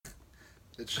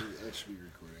It should be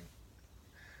recording.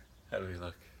 How do we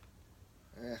look?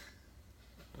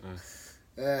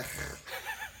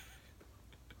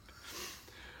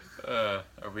 We're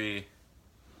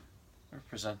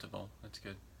presentable. That's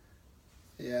good.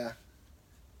 Yeah.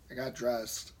 I got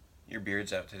dressed. Your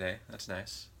beard's out today. That's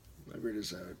nice. My beard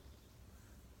is out.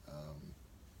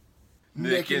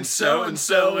 Nick and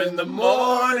so-and-so in the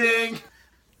morning.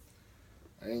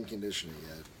 I didn't condition it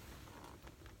yet.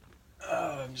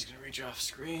 I'm just going to reach off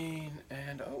screen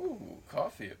and,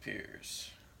 coffee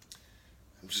appears.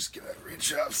 I'm just gonna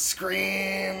reach off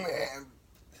screen and...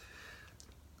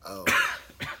 Oh,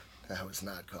 that was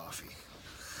not coffee.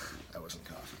 That wasn't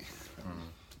coffee.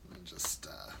 Just,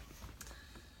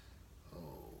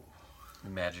 The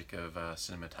magic of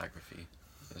cinematography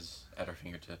is at our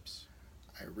fingertips.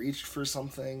 I reached for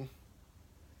something,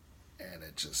 and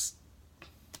it just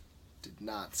did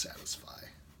not satisfy.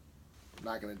 I'm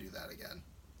not gonna do that again.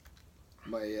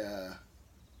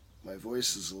 My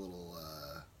voice is a little,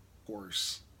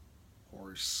 hoarse.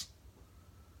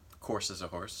 Coarse as a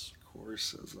horse.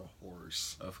 Coarse as a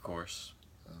horse. Of course.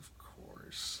 Of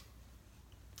course.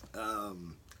 It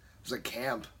was a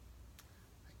camp.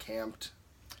 I camped.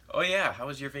 Oh yeah, how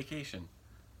was your vacation?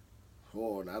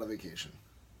 Oh, not a vacation.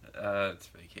 It's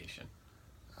vacation.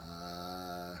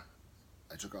 I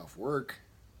took off work,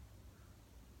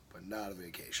 but not a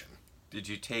vacation. Did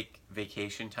you take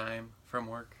vacation time from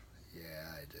work?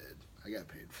 Yeah, I did. I got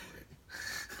paid for it.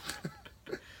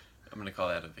 I'm gonna call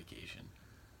that a vacation.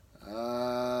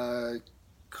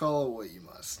 Call it what you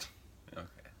must.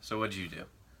 Okay. So what'd you do?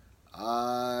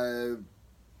 I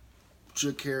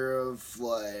took care of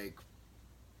like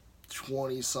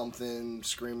 20-something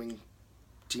screaming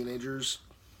teenagers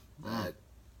that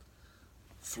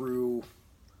threw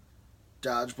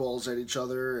dodgeballs at each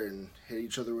other and hit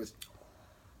each other with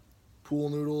pool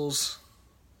noodles.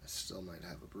 I still might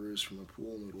have a bruise from a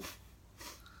pool noodle.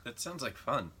 That sounds like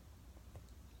fun.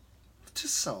 To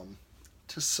some.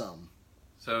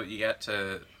 So you got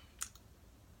to...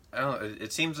 I don't know,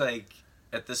 it seems like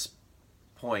at this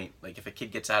point, like if a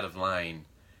kid gets out of line,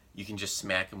 you can just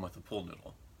smack him with a pool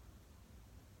noodle.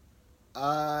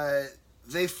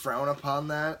 They frown upon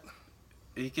that.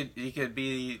 He could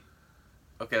be...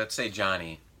 Okay, let's say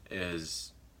Johnny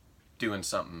is doing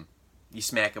something. You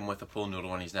smack him with a pool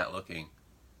noodle when he's not looking.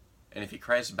 And if he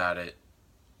cries about it,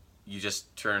 you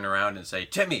just turn around and say,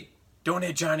 Timmy, don't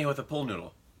hit Johnny with a pool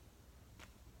noodle.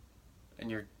 And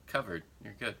you're covered.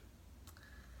 You're good.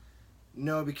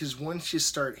 No, because once you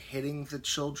start hitting the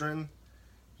children,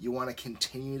 you want to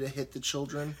continue to hit the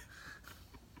children.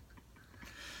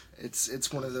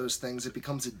 It's one of those things. It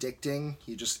becomes addicting.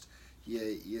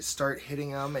 You start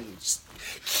hitting them, and you just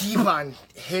keep on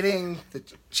hitting the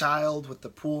child with the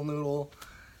pool noodle,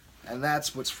 and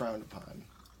that's what's frowned upon.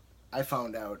 I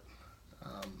found out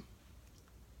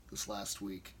this last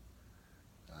week.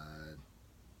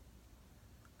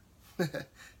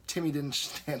 Timmy didn't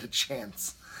stand a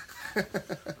chance.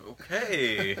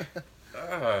 Okay.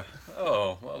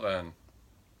 Well then.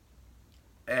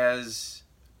 As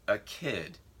a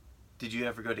kid, did you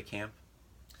ever go to camp?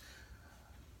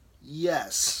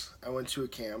 Yes, I went to a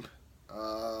camp.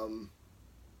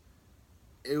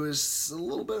 It was a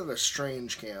little bit of a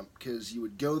strange camp because you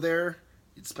would go there,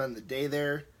 you'd spend the day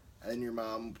there, and then your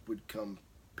mom would come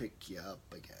pick you up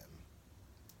again.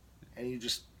 And you'd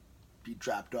just be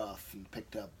dropped off and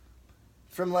picked up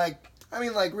from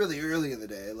really early in the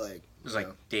day. It was like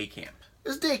day camp. It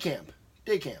was day camp.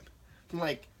 From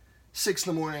like 6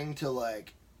 in the morning till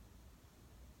like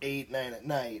 8, 9 at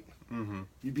night. Mm-hmm.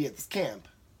 You'd be at this camp,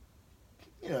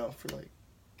 for like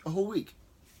a whole week.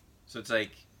 So it's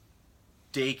like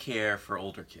daycare for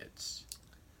older kids.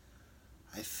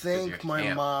 I think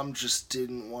my mom just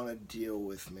didn't want to deal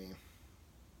with me.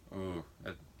 Ooh.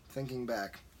 Thinking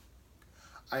back,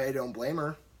 I don't blame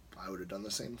her. I would have done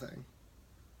the same thing.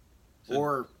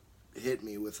 Or hit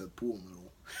me with a pool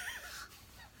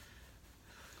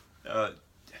noodle.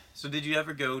 So did you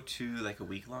ever go to like a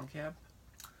week-long camp?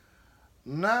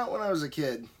 Not when I was a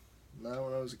kid.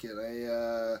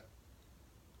 I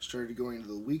started going to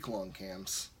the week-long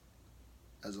camps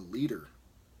as a leader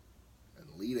and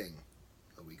leading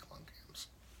the week-long camps.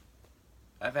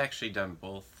 I've actually done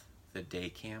both the day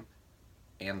camp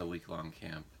and the week-long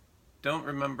camp. Don't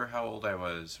remember how old I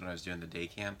was when I was doing the day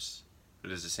camps, but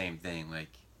it was the same thing.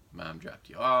 Like, mom dropped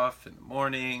you off in the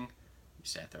morning, you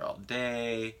sat there all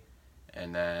day,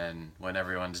 and then when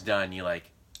everyone's done, you like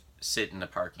sit in the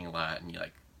parking lot and you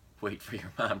like wait for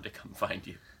your mom to come find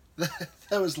you.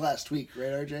 That was last week, right,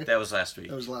 RJ? That was last week.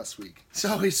 That was last week. It's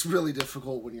always really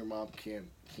difficult when your mom can't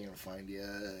find you.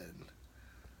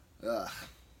 And,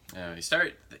 You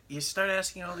start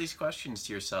asking all these questions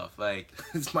to yourself, like,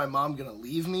 Is my mom gonna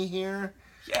leave me here?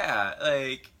 yeah,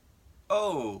 like,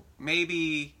 oh,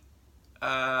 maybe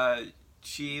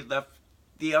she left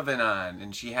the oven on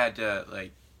and she had to,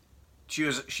 like,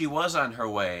 she was on her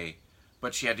way,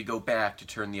 but she had to go back to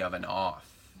turn the oven off.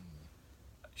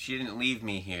 She didn't leave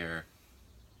me here,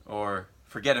 or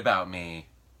forget about me.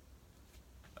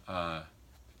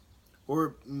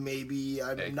 Or maybe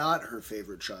I'm not her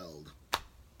favorite child.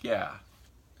 Yeah,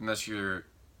 unless you're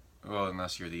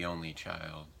the only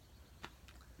child,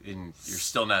 and you're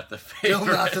still not the favorite.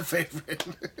 Still not the favorite.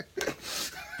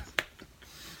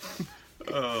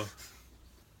 Oh,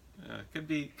 could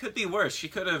be worse. She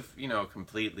could have,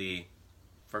 completely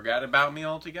forgot about me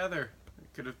altogether.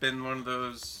 It could have been one of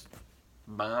those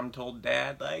mom told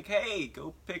dad, like, "Hey,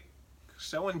 go pick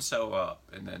so and so up,"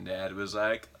 and then dad was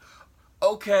like,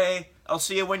 "Okay, I'll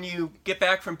see you when you get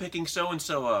back from picking so and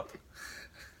so up."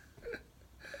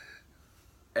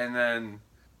 And then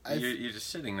you're just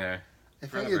sitting there. I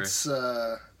think forever. it's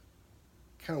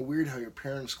kind of weird how your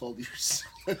parents called you so.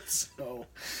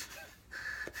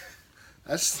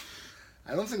 I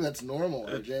don't think that's normal,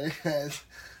 RJ.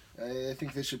 I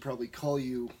think they should probably call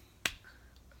you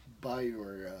by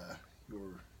your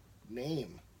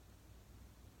name.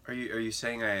 Are you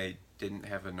saying I didn't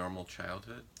have a normal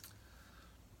childhood?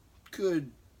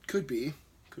 Could be.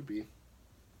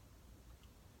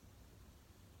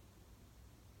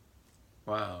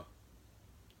 Wow.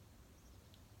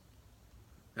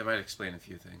 That might explain a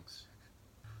few things.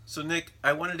 So, Nick,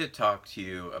 I wanted to talk to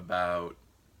you about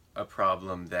a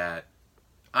problem that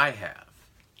I have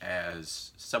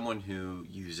as someone who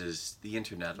uses the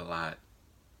internet a lot.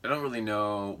 I don't really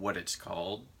know what it's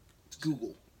called. It's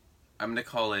Google. I'm going to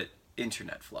call it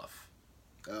internet fluff.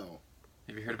 Oh.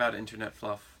 Have you heard about internet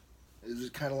fluff? Is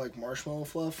it kind of like marshmallow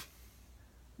fluff?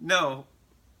 No.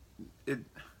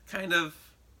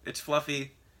 It's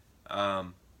fluffy.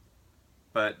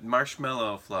 But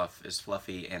marshmallow fluff is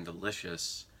fluffy and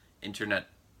delicious. Internet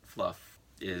fluff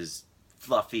is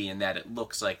fluffy in that it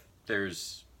looks like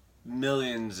there's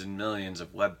millions and millions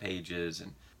of web pages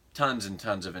and tons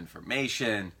of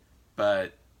information,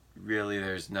 but really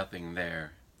there's nothing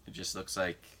there. It just looks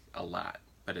like a lot,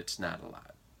 but it's not a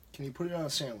lot. Can you put it on a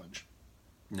sandwich?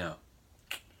 No.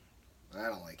 I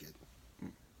don't like it.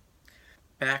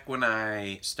 Back when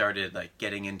I started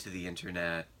getting into the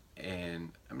internet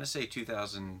in, I'm gonna say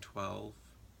 2012.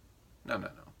 No.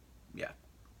 Yeah.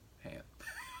 Hang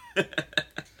on.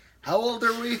 How old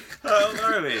are we? How old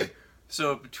are we?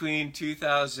 So between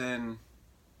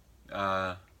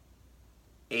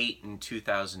 2008 and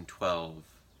 2012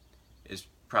 is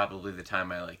probably the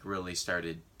time I really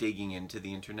started digging into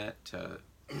the internet to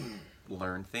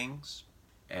learn things.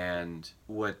 And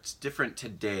what's different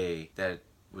today that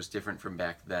was different from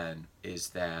back then is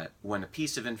that when a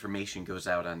piece of information goes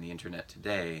out on the internet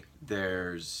today,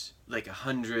 there's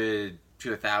 100 to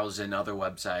 1,000 other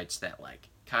websites that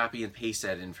copy and paste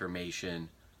that information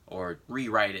or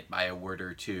rewrite it by a word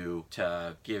or two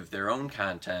to give their own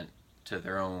content to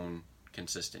their own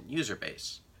consistent user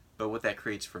base. But what that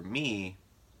creates for me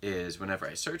is whenever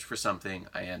I search for something,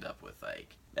 I end up with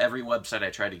every website I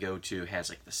try to go to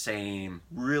has the same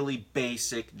really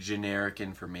basic generic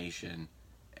information.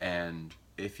 And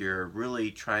if you're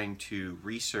really trying to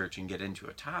research and get into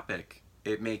a topic,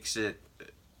 it makes it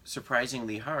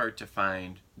surprisingly hard to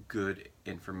find good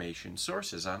information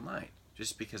sources online,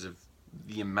 just because of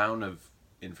the amount of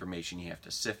information you have to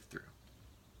sift through.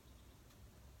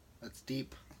 That's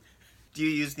deep. Do you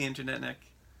use the internet, Nick?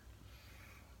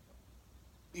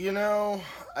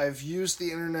 I've used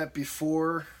the internet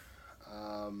before.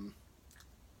 I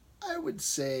would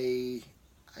say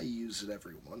I use it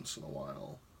every once in a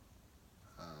while.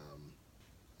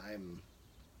 I'm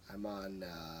on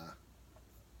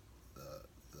the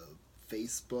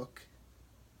Facebook.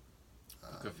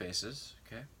 Book of Faces,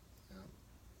 okay. Yeah.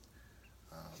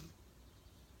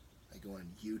 I go on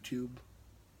YouTube.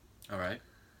 All right.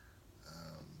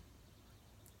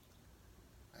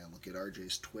 I look at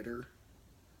RJ's Twitter.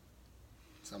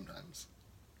 Sometimes.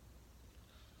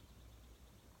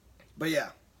 But yeah,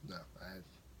 no,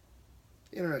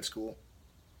 the internet's cool.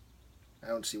 I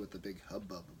don't see what the big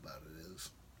hubbub about it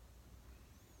is.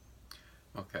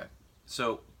 Okay.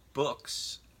 So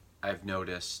books, I've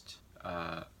noticed,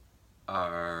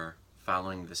 are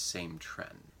following the same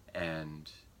trend. And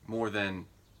more than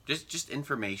just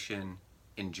information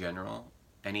in general,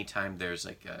 anytime there's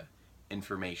a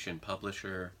information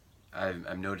publisher,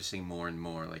 I'm noticing more and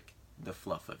more the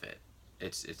fluff of it.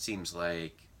 It seems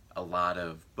like a lot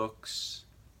of books,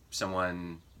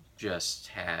 someone just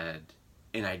had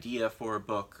an idea for a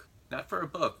book, not for a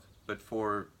book, but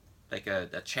for like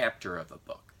a chapter of a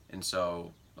book. And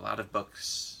so a lot of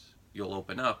books you'll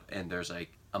open up and there's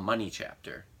like a money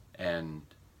chapter, and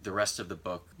the rest of the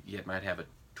book, you might have a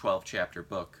 12 chapter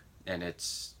book, and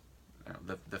it's, I don't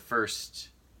know, the first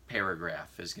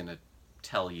paragraph is going to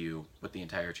tell you what the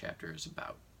entire chapter is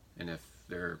about. And if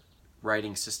they're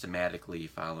writing systematically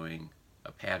following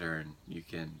a pattern, you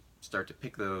can start to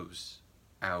pick those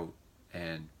out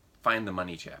and find the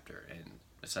money chapter and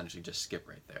essentially just skip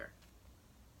right there.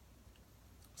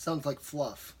 Sounds like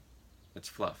Fluff. It's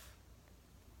Fluff.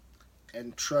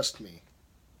 And trust me,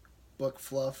 book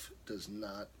fluff does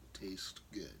not taste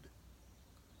good.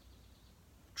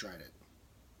 Tried it.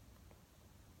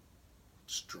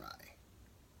 It's dry.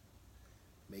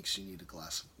 Makes you need a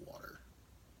glass of water.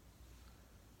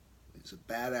 It's a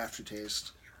bad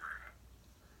aftertaste.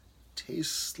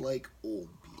 Tastes like old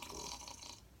people.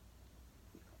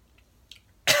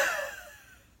 I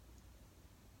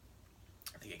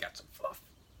think I got some fluff.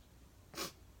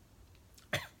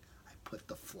 I put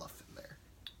the fluff in there.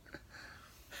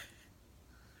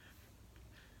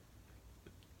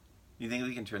 You think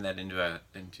we can turn that into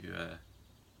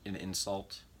an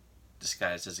insult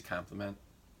disguised as a compliment?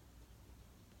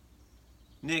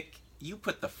 Nick, you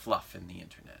put the fluff in the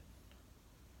internet.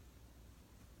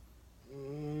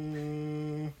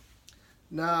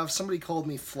 Nah, if somebody called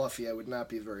me fluffy, I would not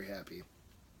be very happy.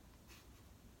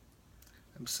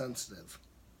 I'm sensitive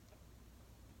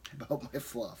about my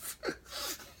fluff.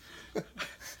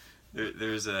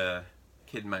 There's a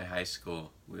kid in my high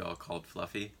school we all called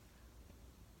Fluffy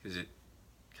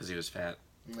because he was fat.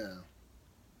 No.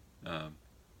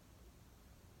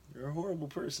 You're a horrible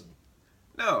person.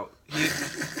 No,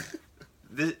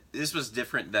 this was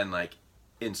different than like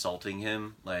insulting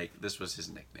him. Like, this was his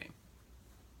nickname.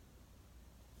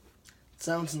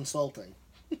 Sounds insulting.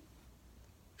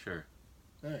 Sure.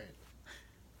 Alright.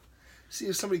 See,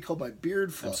 if somebody called my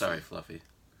beard Fluffy... I'm sorry, Fluffy.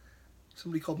 If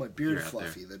somebody called my beard You're out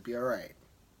Fluffy, there. that'd be alright.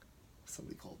 If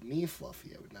somebody called me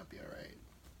Fluffy, I would not be alright.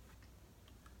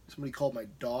 If somebody called my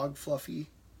dog Fluffy,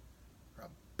 or a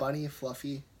bunny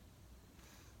Fluffy,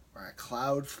 or a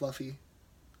cloud Fluffy,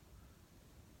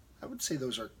 I would say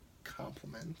those are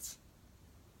compliments.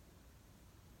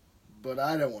 But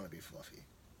I don't want to be Fluffy.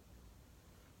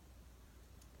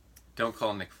 Don't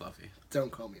call Nick Fluffy.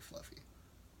 Don't call me Fluffy.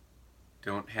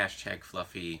 Don't hashtag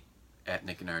Fluffy at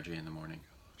Nick and RJ in the morning.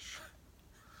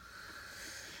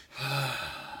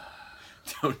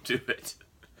 Don't do it.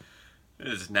 It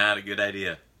is not a good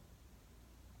idea.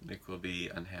 Nick will be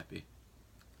unhappy.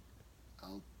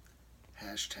 I'll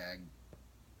hashtag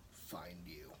find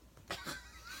you.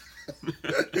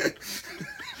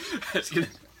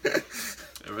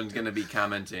 Everyone's gonna be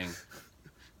commenting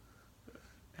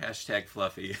hashtag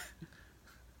Fluffy.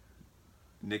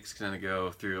 Nick's gonna go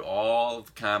through all of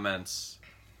the comments,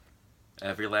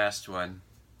 every last one.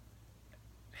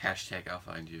 Hashtag I'll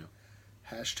find you.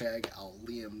 Hashtag I'll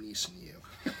Liam Neeson you.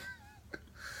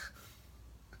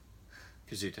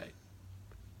 Kazoo tight.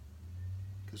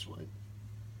 Because what?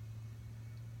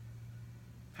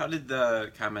 How did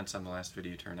the comments on the last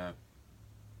video turn out?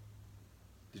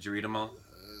 Did you read them all?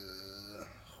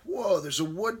 Whoa, there's a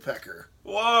woodpecker.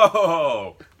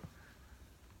 Whoa!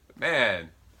 Man.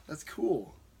 That's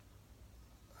cool.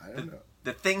 I don't know.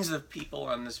 The things that people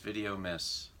on this video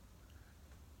miss.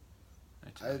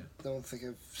 I don't think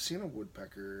I've seen a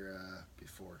woodpecker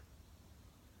before.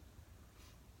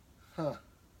 Huh.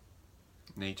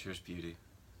 Nature's beauty.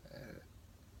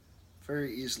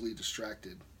 Very easily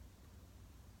distracted.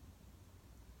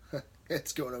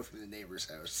 It's going over to the neighbor's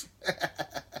house.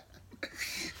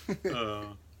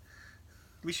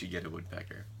 We should get a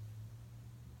woodpecker.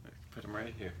 Put him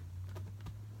right here.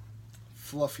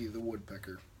 Fluffy the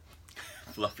woodpecker.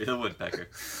 Fluffy the woodpecker.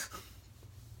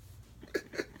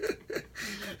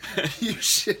 You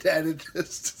should edit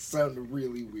this to sound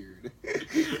really weird.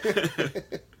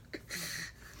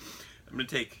 I'm gonna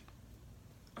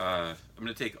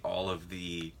take all of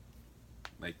the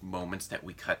like moments that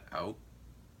we cut out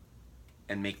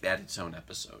and make that its own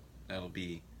episode. That'll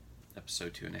be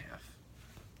episode 2.5.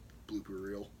 Blooper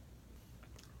reel.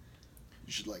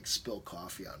 You should like spill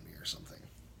coffee on me or something.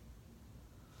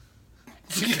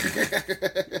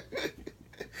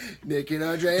 Nick and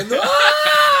RJ in the...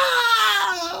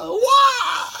 Ah!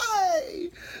 Why?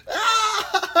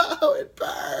 Oh, it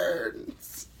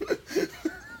burns.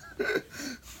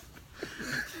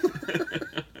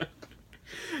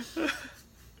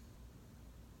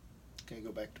 Can I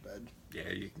go back to bed?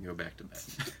 Yeah, you can go back to bed.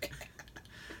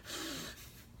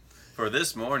 For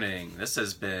this morning, this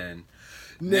has been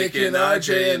Nick and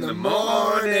RJ in the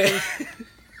morning.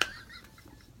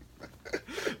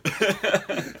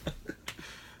 Okay.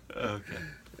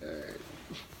 Alright.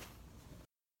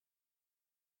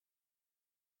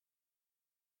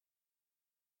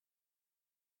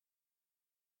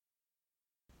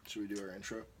 Should we do our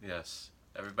intro? Yes.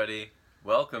 Everybody,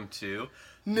 welcome to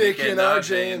Nick and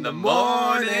RJ in the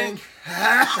morning.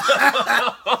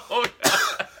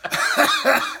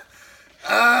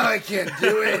 Oh, I can't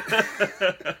do it.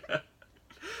 that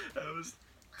was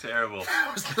terrible.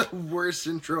 That was the worst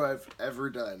intro I've ever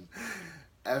done.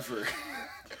 Ever.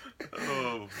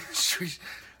 Oh. Should we-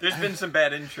 There's been some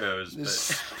bad intros, There's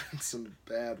but been some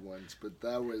bad ones, but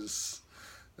that was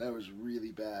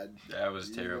really bad. that was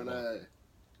terrible.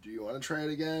 Do you want to try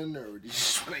it again, or do you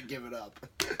just want to give it up?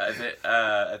 I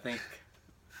think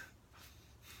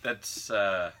that's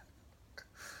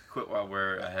quit while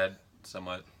we're ahead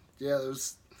somewhat. Yeah,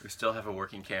 We still have a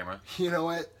working camera. you know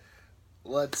what?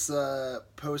 Let's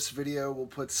post video. We'll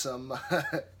put some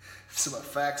some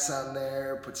effects on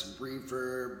there. Put some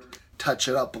reverb. Touch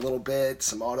it up a little bit.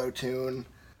 Some auto tune.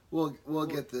 We'll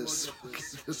get this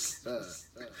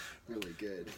really good.